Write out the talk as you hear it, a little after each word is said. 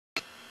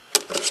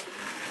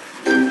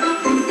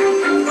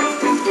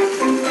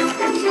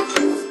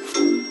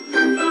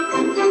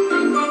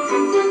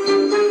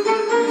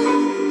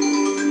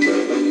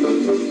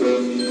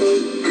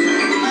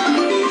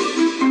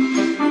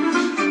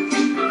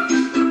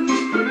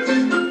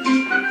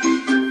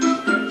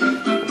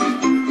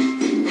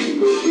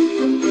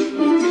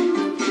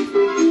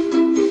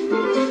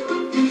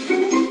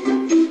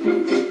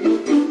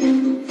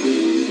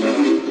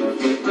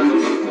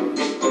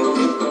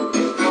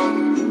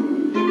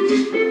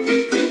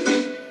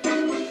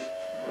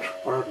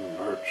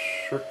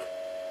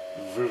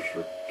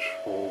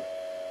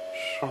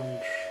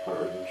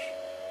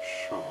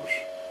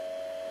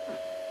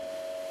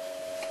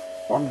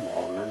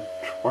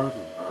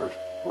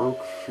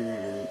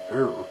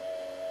ill.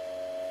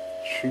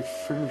 She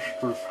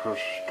finished with her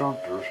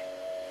studies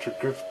to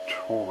give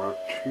to her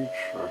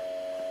teacher.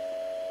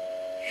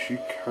 She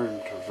came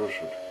to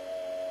visit.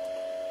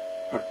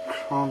 I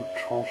can't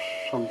toss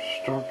some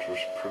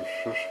studies,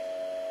 Princess.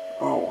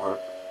 Oh, I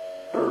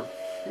don't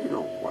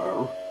feel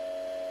well.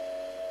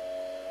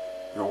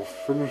 You've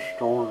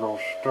finished all your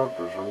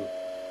studies and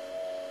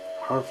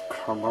have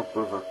come up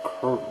with a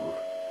cold.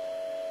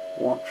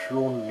 What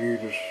you'll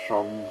need is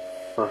some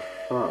fresh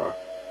air.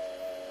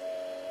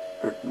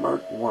 It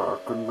might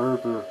work, and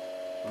maybe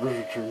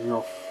visiting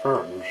your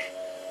friends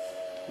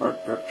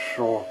might get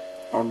your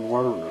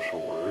unwellness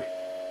away.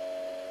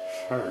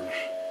 Thanks.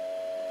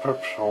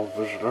 Perhaps I'll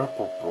visit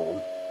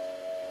Appleblom.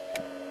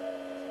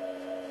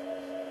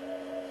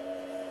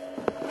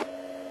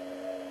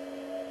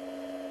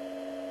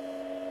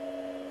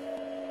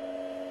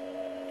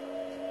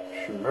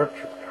 She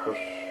mentioned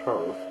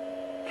herself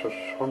to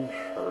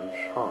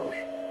Sunshine's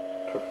house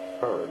to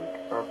find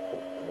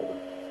Appleblom.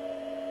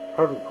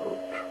 Hello,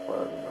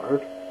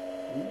 Twilight.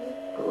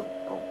 Good,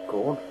 not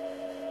good.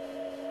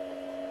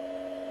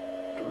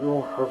 Do you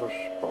have a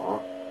spa?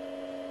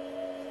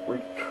 We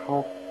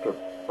talked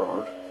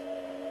about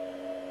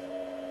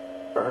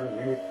I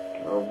need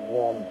a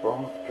warm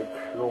bath to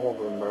cure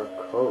my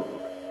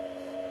cold.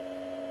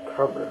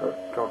 Come in,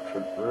 I got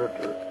it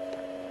ready.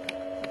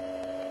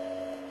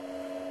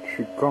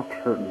 She got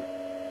in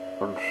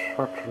and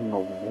sat in the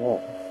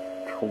warmth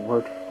to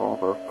wait for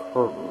the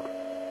cold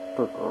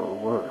to go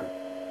away.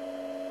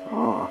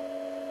 Ah,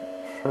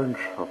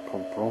 thanks,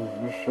 Appleblom.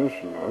 This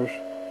is nice.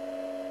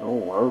 You're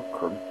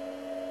welcome.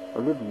 I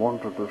did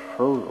wanted to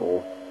show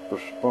you the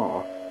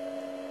spa.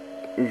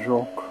 Is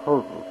your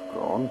cold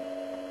gone?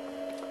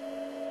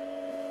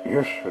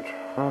 Yes, it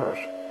has.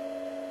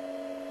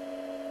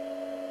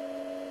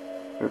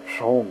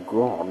 It's all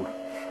gone,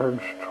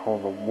 thanks to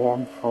the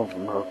warmth of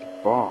my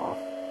bath.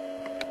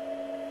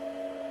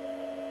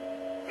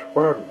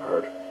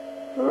 Twilight,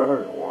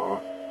 there you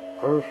are.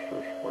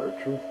 Percy's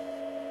waiting.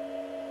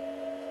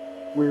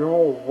 We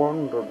all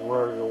wondered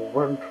where you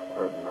went,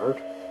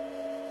 Twilight.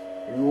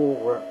 You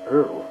were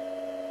ill.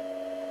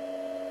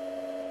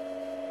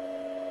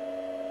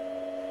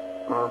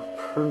 Our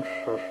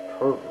princess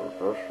told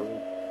us,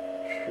 and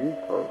she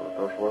told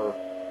us where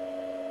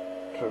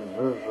to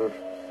visit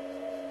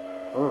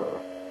her.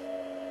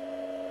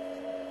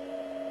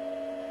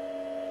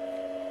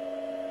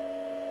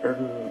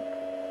 In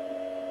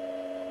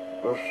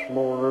the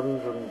small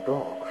engine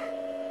docks.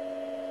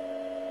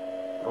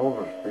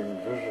 Nora's been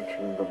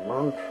visiting the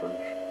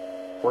mountains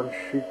when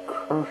she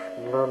crash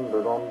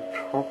landed on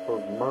top of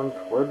Mount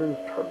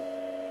Wellington.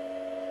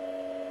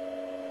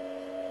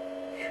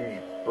 She's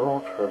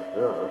brought her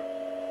here.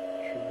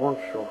 She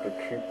wants you to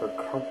keep her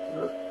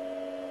company.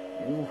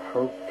 You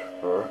helped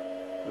her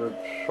with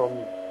some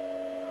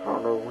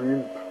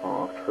Halloween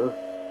party.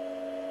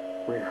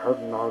 We had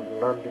an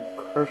Icelandic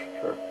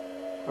question.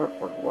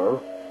 That went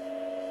well.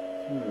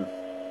 And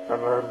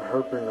I'm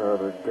helping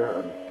her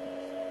again.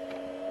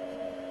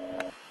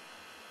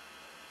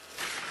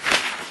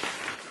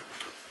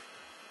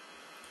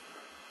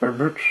 I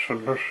met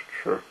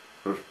Celestia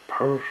with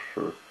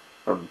Percy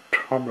and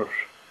Thomas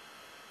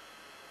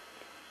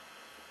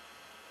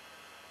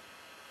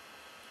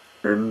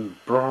in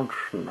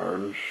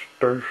Branchline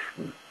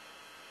Station.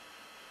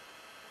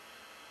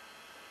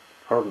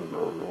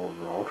 Hello, Lord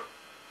Lord.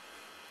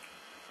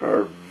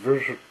 I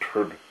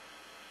visited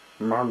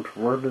Mount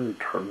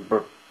Wellington,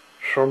 but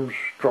some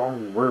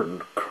strong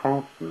wind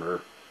caught me,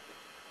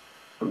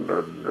 and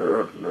then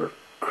nearly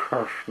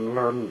crash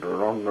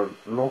landed on the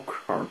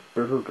lookout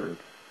building.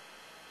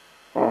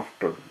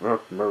 After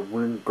that, my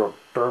wing got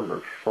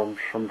damaged from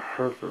some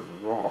heavy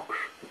rocks.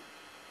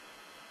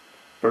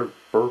 They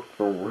broke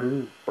the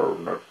wing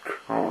bone. I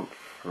can't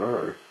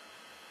fly.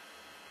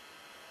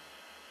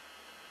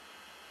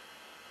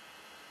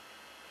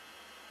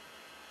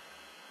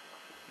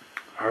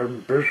 I'm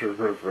busy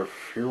with a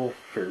few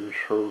things,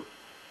 so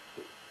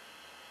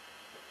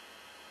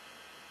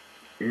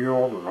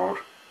you'll not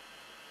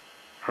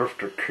have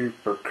to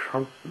keep a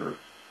company.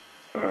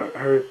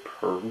 Hey,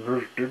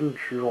 Percy, didn't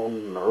you all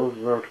know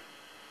that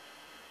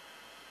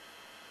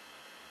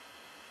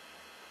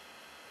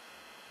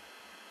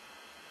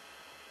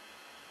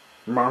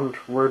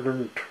Mount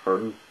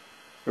Wellington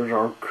is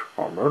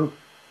uncommon?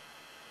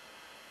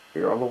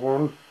 The other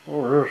one?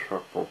 Oh, yes,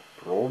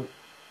 Appleblom.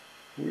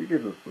 We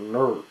didn't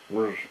know it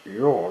was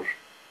yours.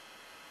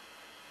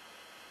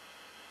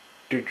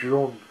 Did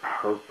you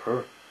help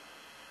her?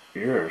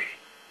 Yes.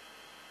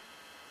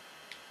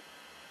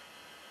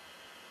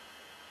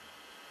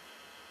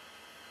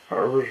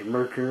 I was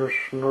making a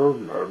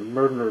snowman.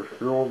 Many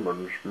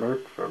humans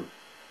make them.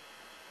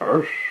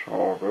 I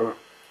saw her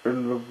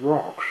in the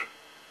rocks.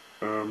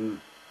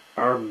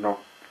 I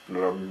knocked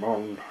them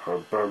on her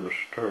by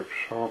mistake.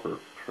 Sorry,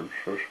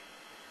 Princess.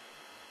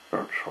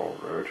 That's all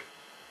right.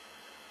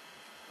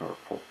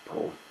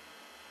 Appleblom.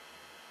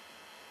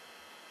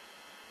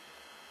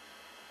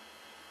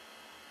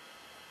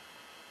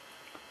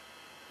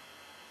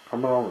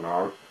 Come along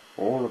now.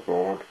 All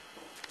aboard.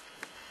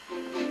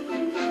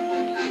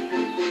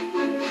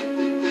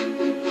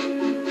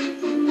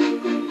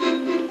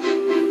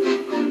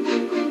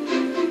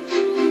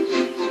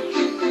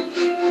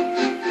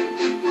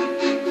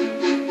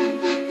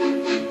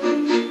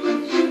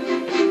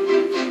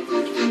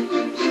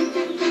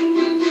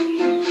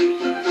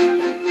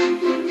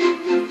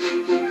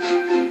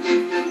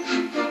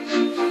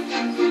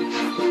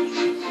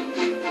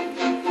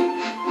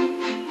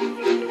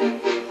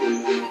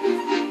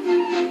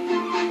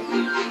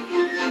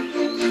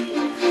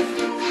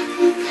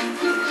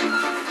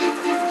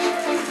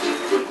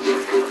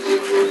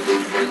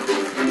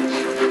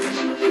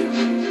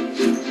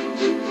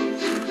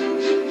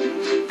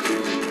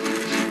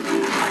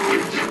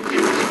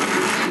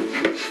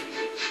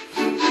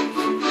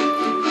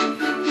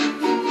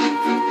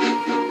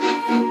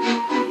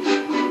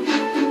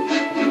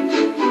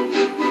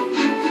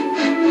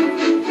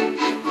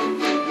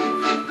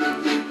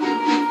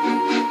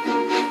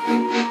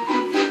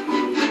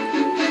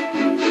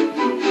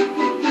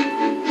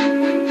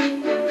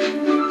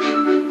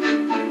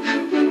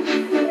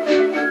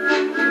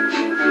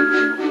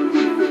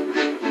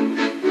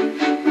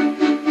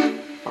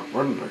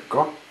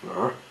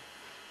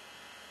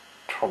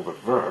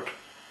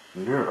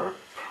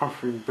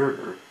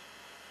 Billy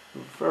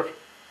that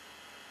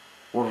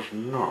was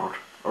not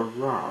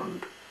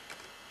around.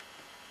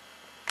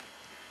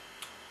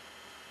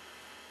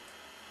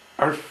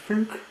 I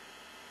think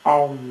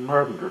I'll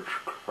manage,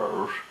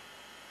 close,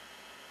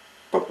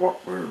 but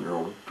what will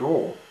you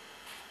do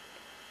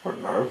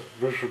when I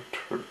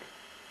visited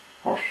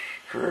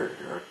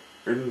Australia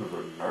in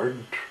the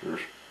 90s?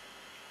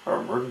 I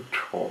went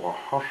to a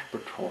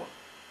hospital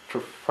to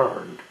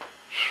find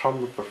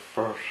some of the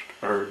first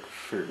aid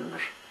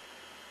things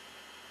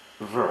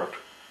that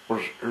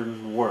was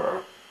in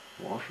where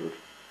was it?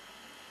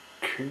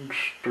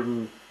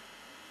 Kingston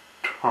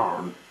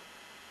Town.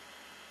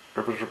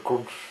 It was a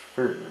good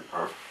thing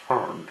I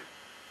found.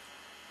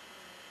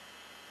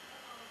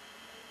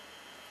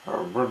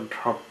 I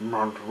went up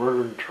Mount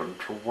Wellington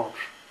to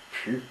watch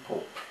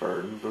people play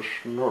in the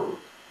snow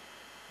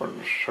when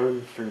the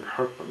same thing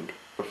happened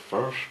the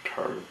first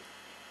time.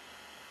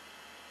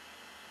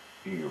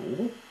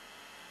 You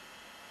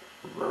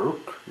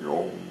broke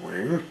your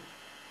wing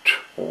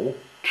 2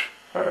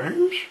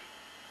 times?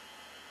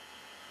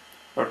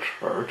 That's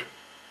right,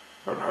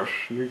 and I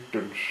sneaked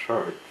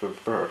inside the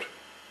vet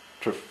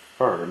to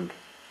find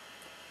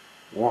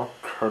what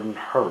can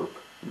help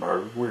my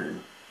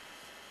wing.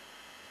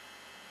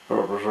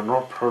 There was an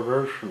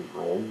operation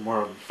room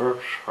where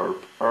vets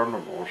help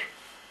animals.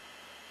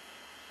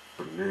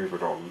 Believe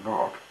it or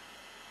not,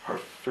 I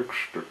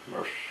fixed it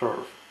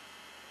myself.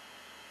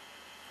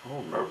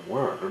 Oh my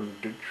word,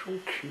 and did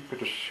you keep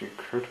it a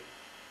secret?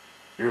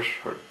 Yes,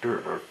 I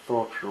did. I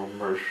thought you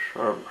may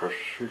share my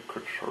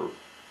secret, so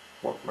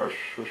what my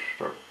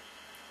sister.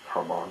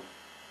 Come on.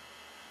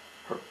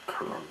 I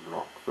can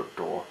unlock the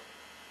door.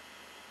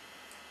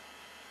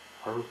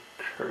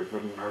 Okay,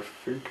 then I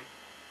think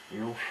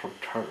you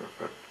should tell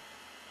it.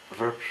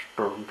 Vets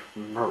don't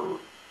know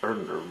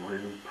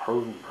any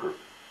pony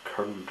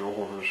can do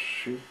a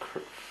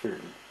secret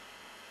thing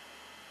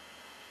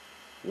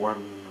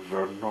when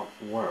they're not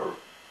well.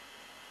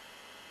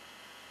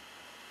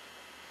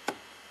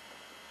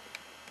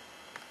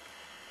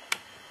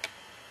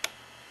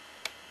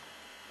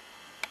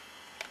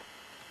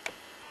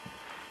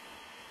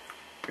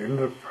 In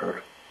the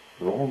past,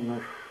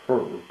 Lorna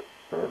showed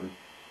them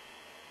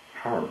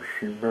how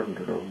she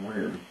mended a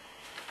wing.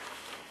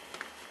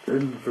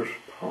 In this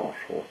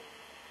parcel,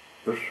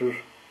 this is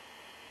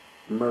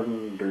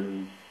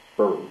mending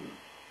bone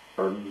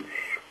and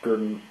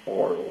skin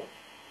oil.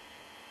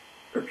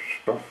 It's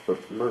stuff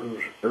that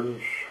mends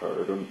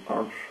inside and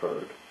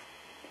outside.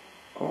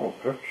 Oh,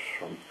 that's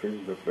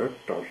something the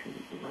vet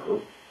doesn't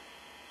know.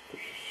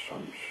 This is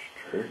some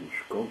strange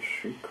good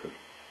secret.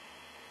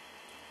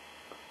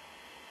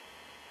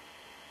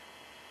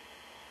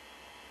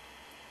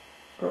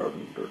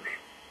 And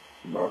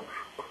it's much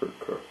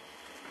quicker.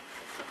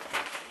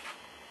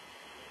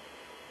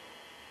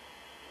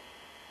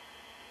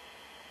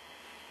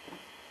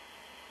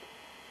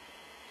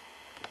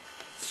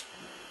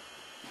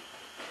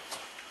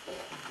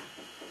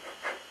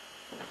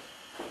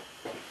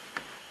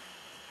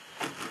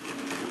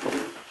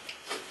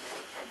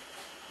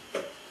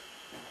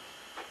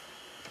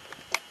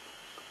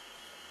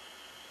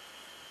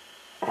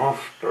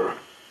 After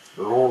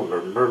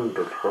Lorna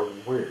mended her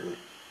wing,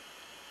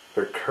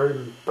 they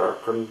came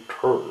back and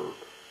told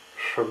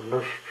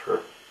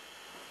Celestia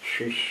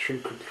she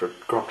secretly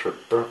got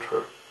it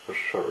better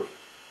herself,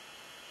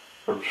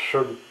 and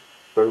said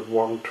they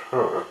want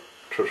her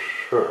to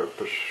share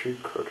the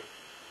secret.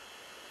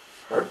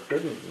 I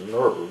didn't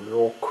know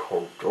you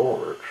could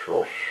do it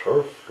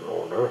yourself,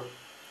 Lorna,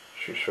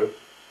 she said.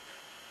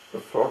 I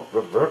thought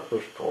the vet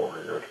was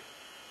doing it.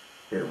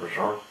 He was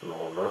out,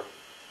 Lorna,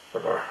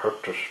 but I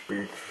had to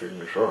speed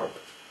things up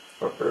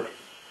a bit.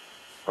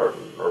 I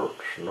know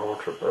it's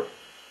not a bit.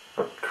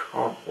 I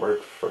can't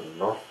wait for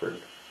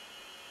nothing.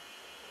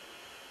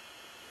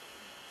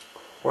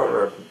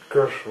 Well, I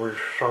guess we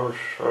shall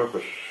share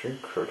the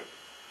secret.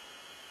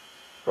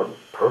 And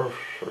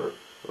Percy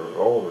and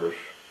all his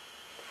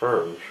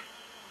friends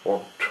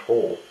want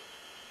to.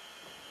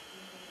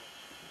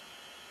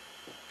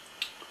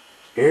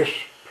 Yes,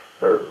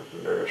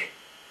 yes,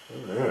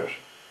 yes.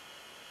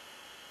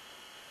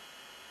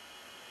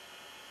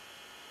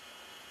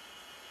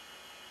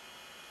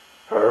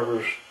 I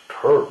was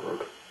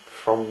told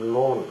from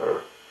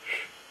Lorna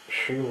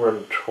she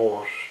went to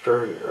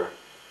Australia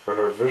when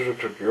I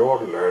visited your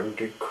land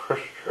in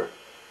Christia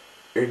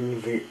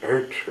in the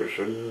 80s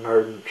and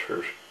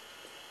 90s.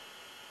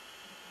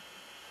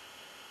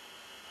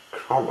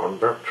 Come on,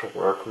 back to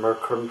work. My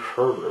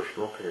controller's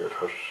looking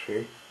at us,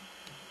 see?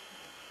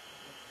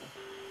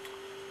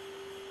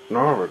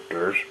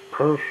 Nowadays,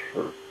 Percy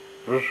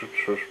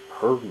visits his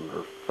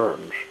permanent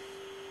friends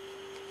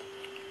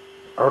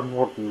and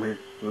would meet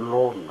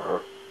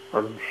Lorna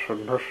and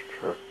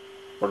Celestia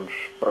when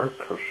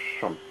Spike has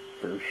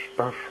something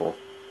special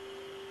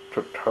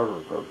to tell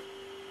them.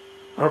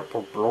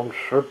 Appleblom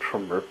said to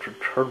me to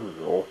tell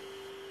you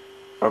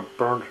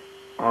about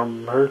our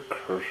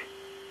maker's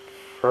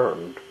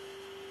friend,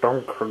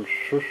 Duncan's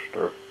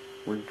sister,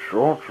 with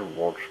Georgia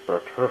wants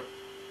better.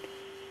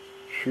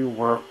 She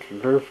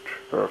lived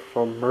there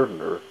for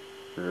many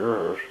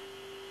years,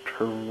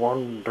 till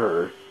one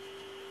day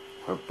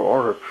her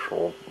barber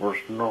shop was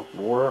not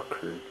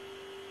working.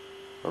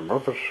 Her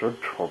mother said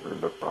Tommy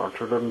about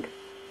it, and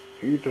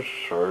he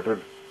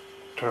decided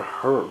to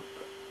help.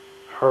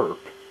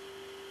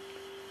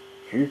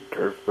 He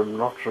gave them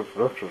lots of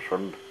letters,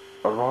 and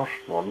the last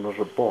one was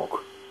a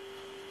book.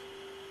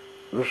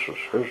 This is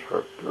his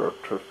idea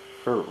to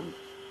film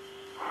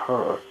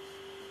her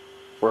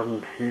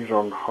when he's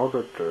on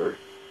holiday.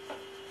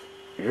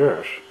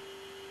 Yes,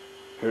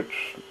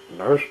 it's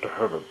nice to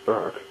have it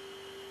back.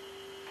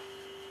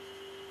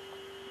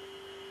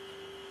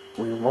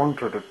 We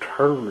wanted to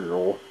tell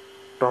you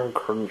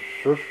Duncan's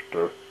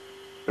sister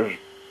is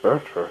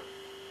better.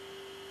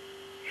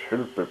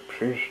 She'll be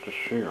pleased to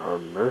see our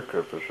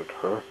maker visit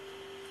her.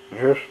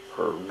 Yes,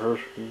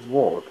 Ernest, he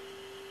would.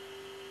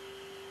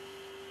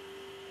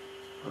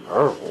 And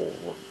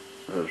Errol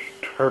is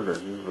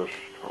telling the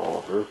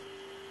story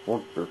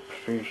would be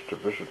pleased to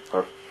visit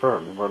my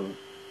friend when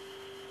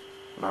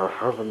I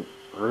haven't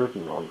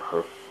ridden on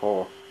her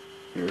for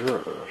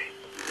years.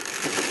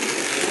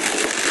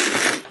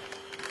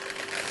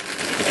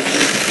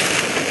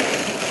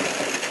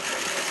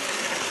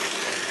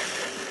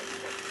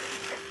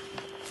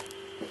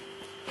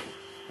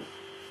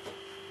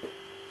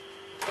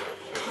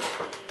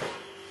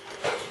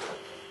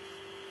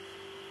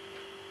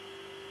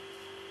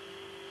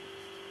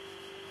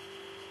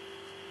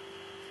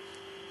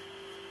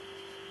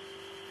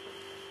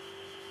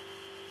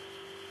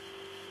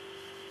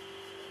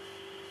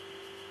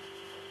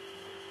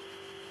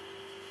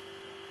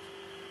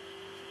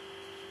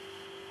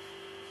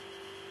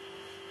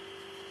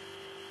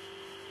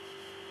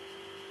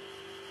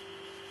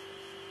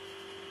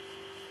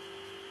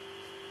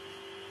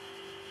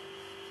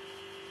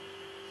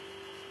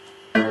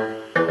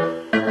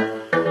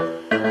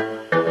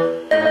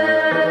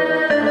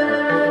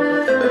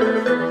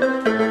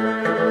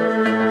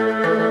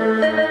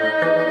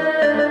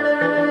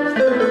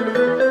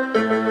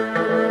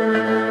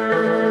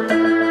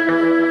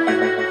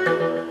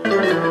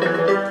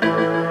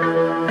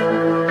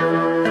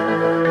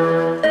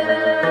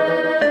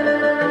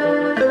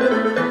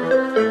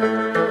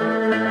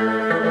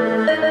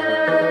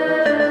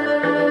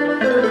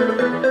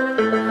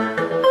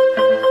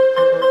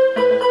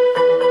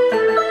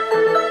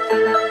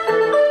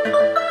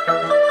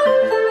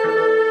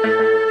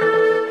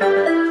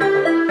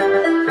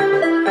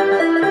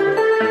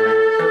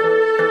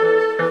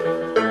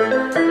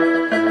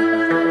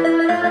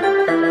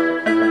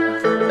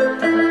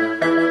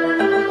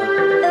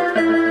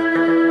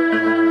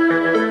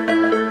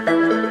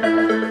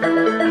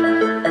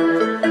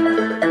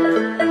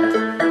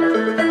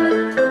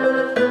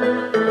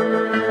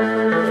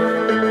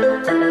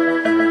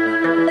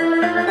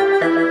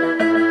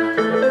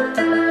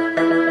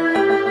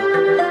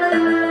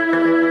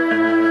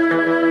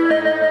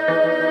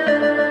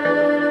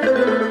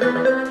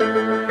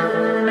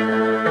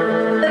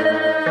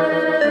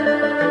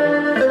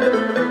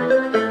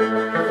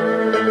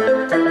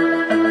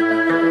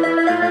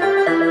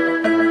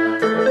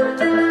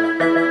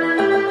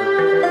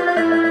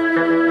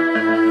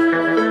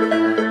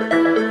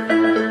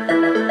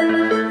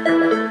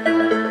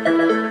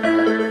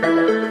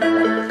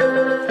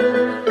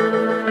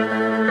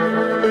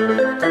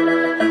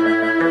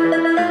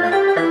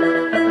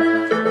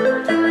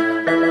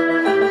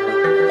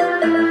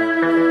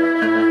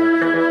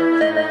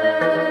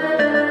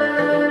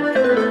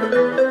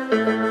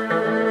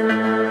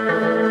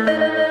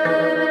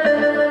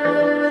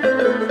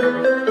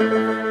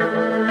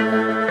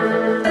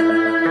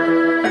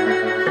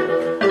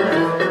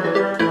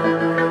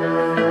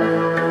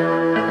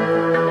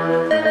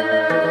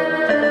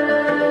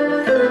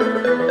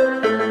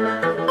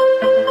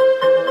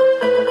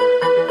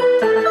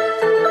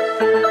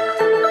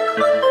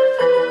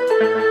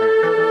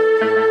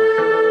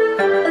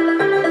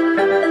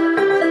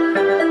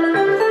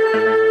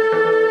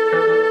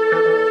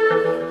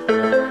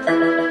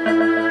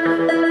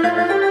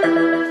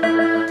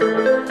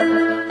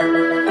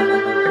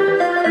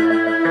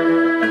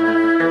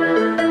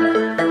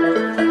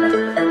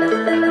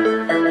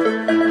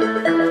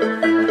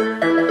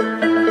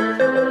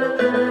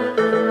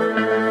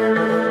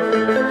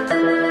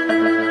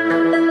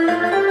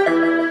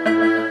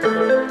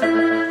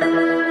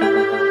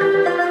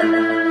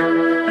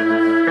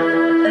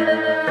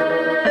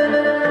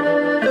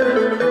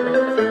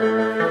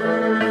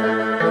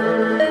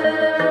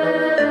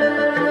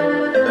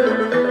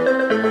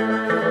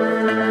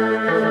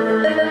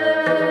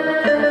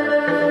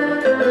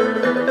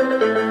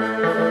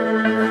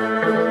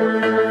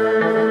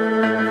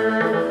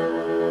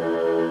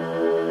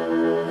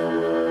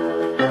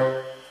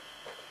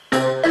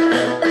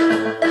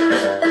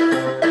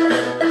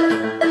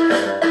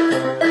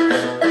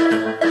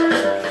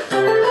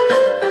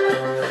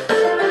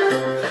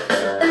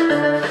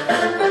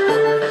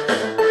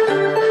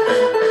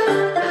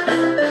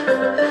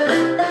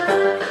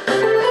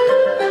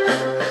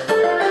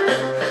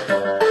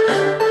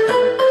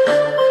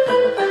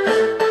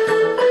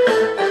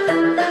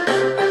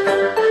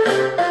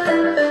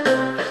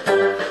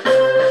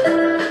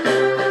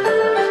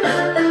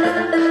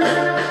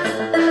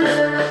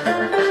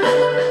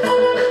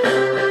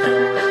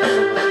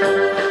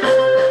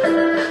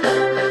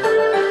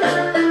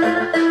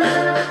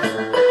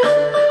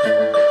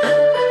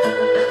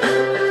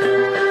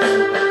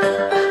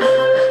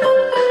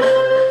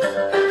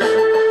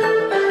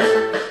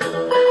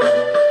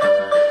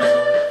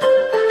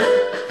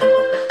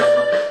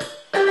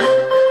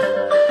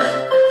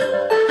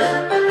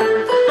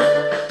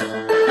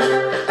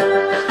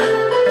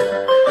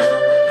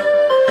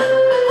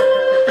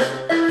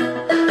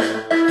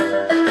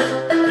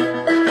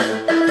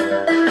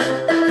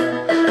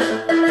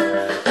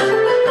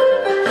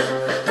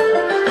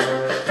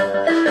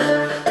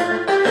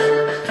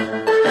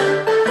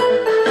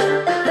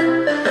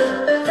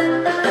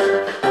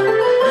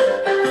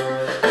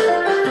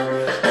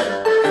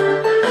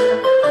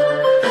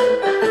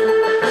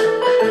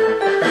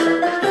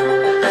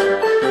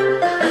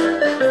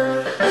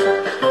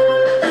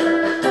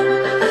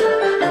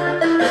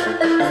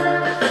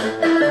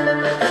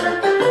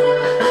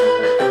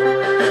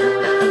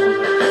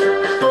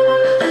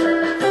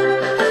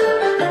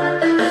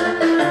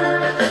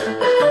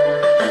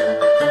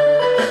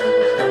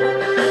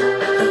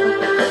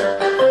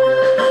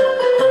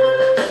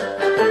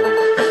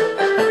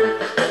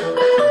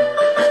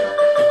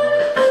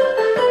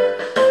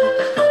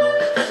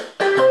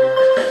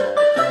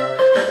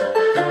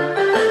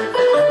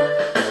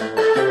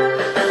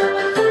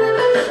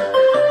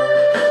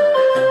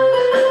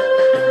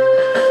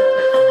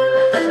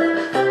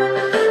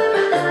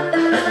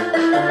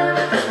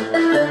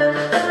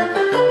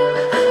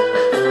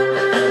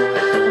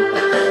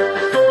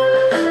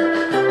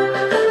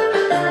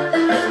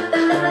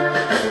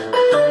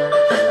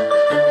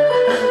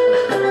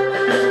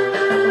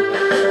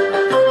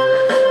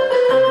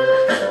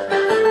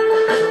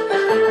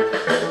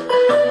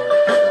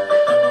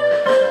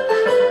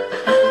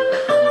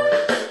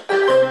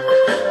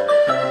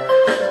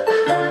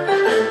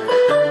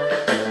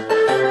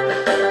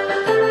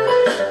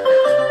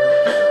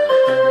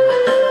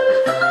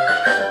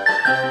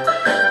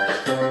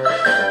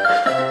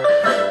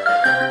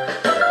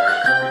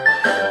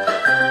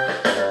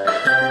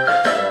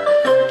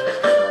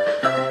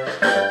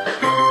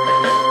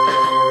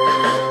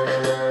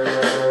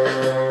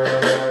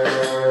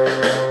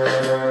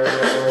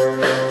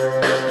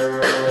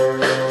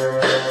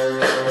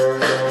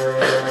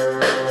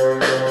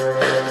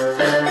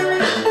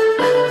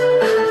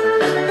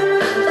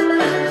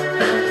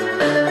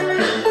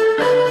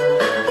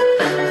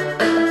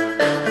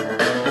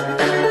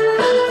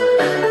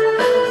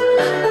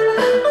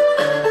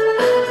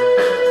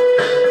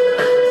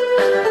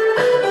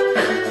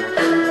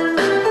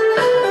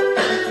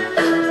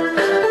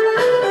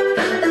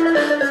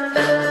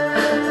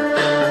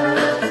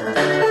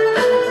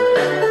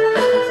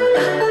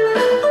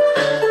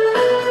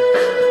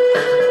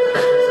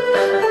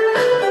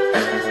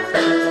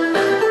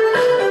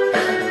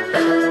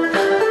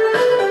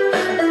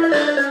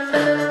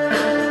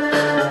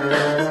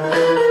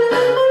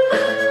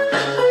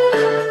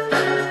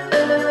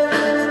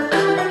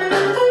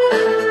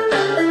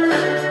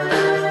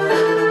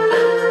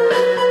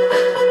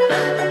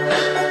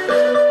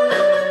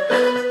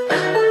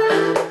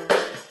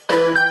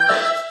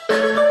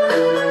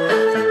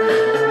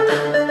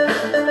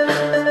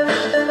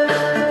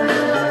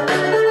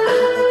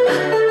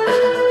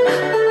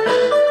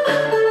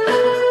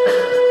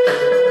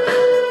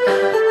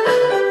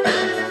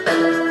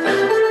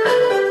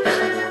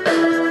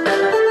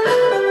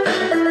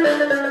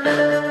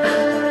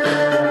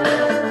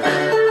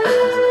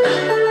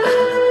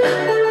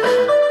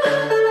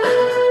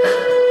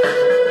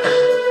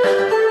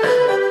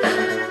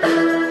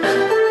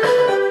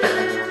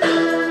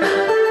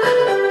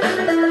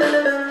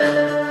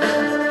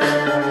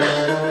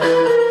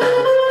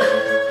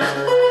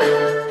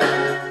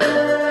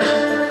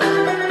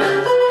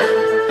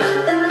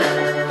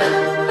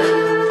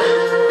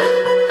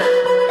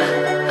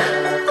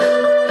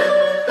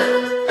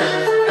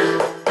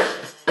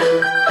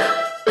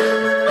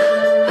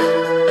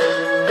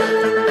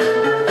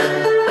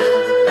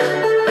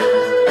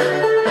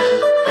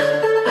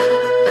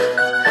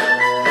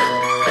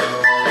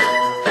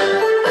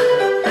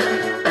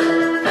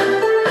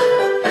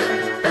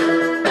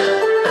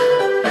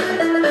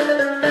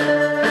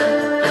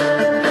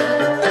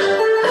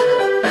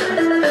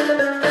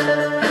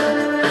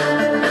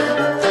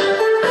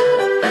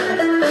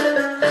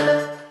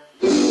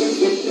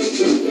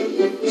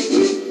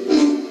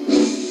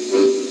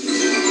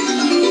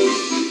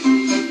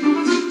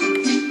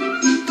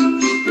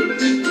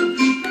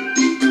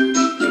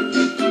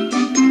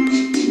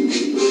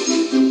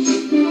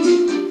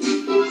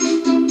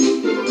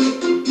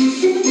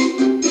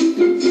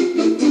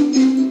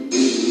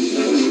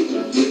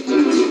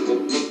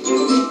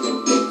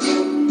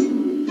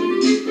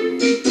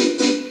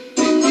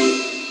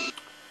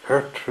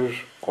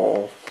 is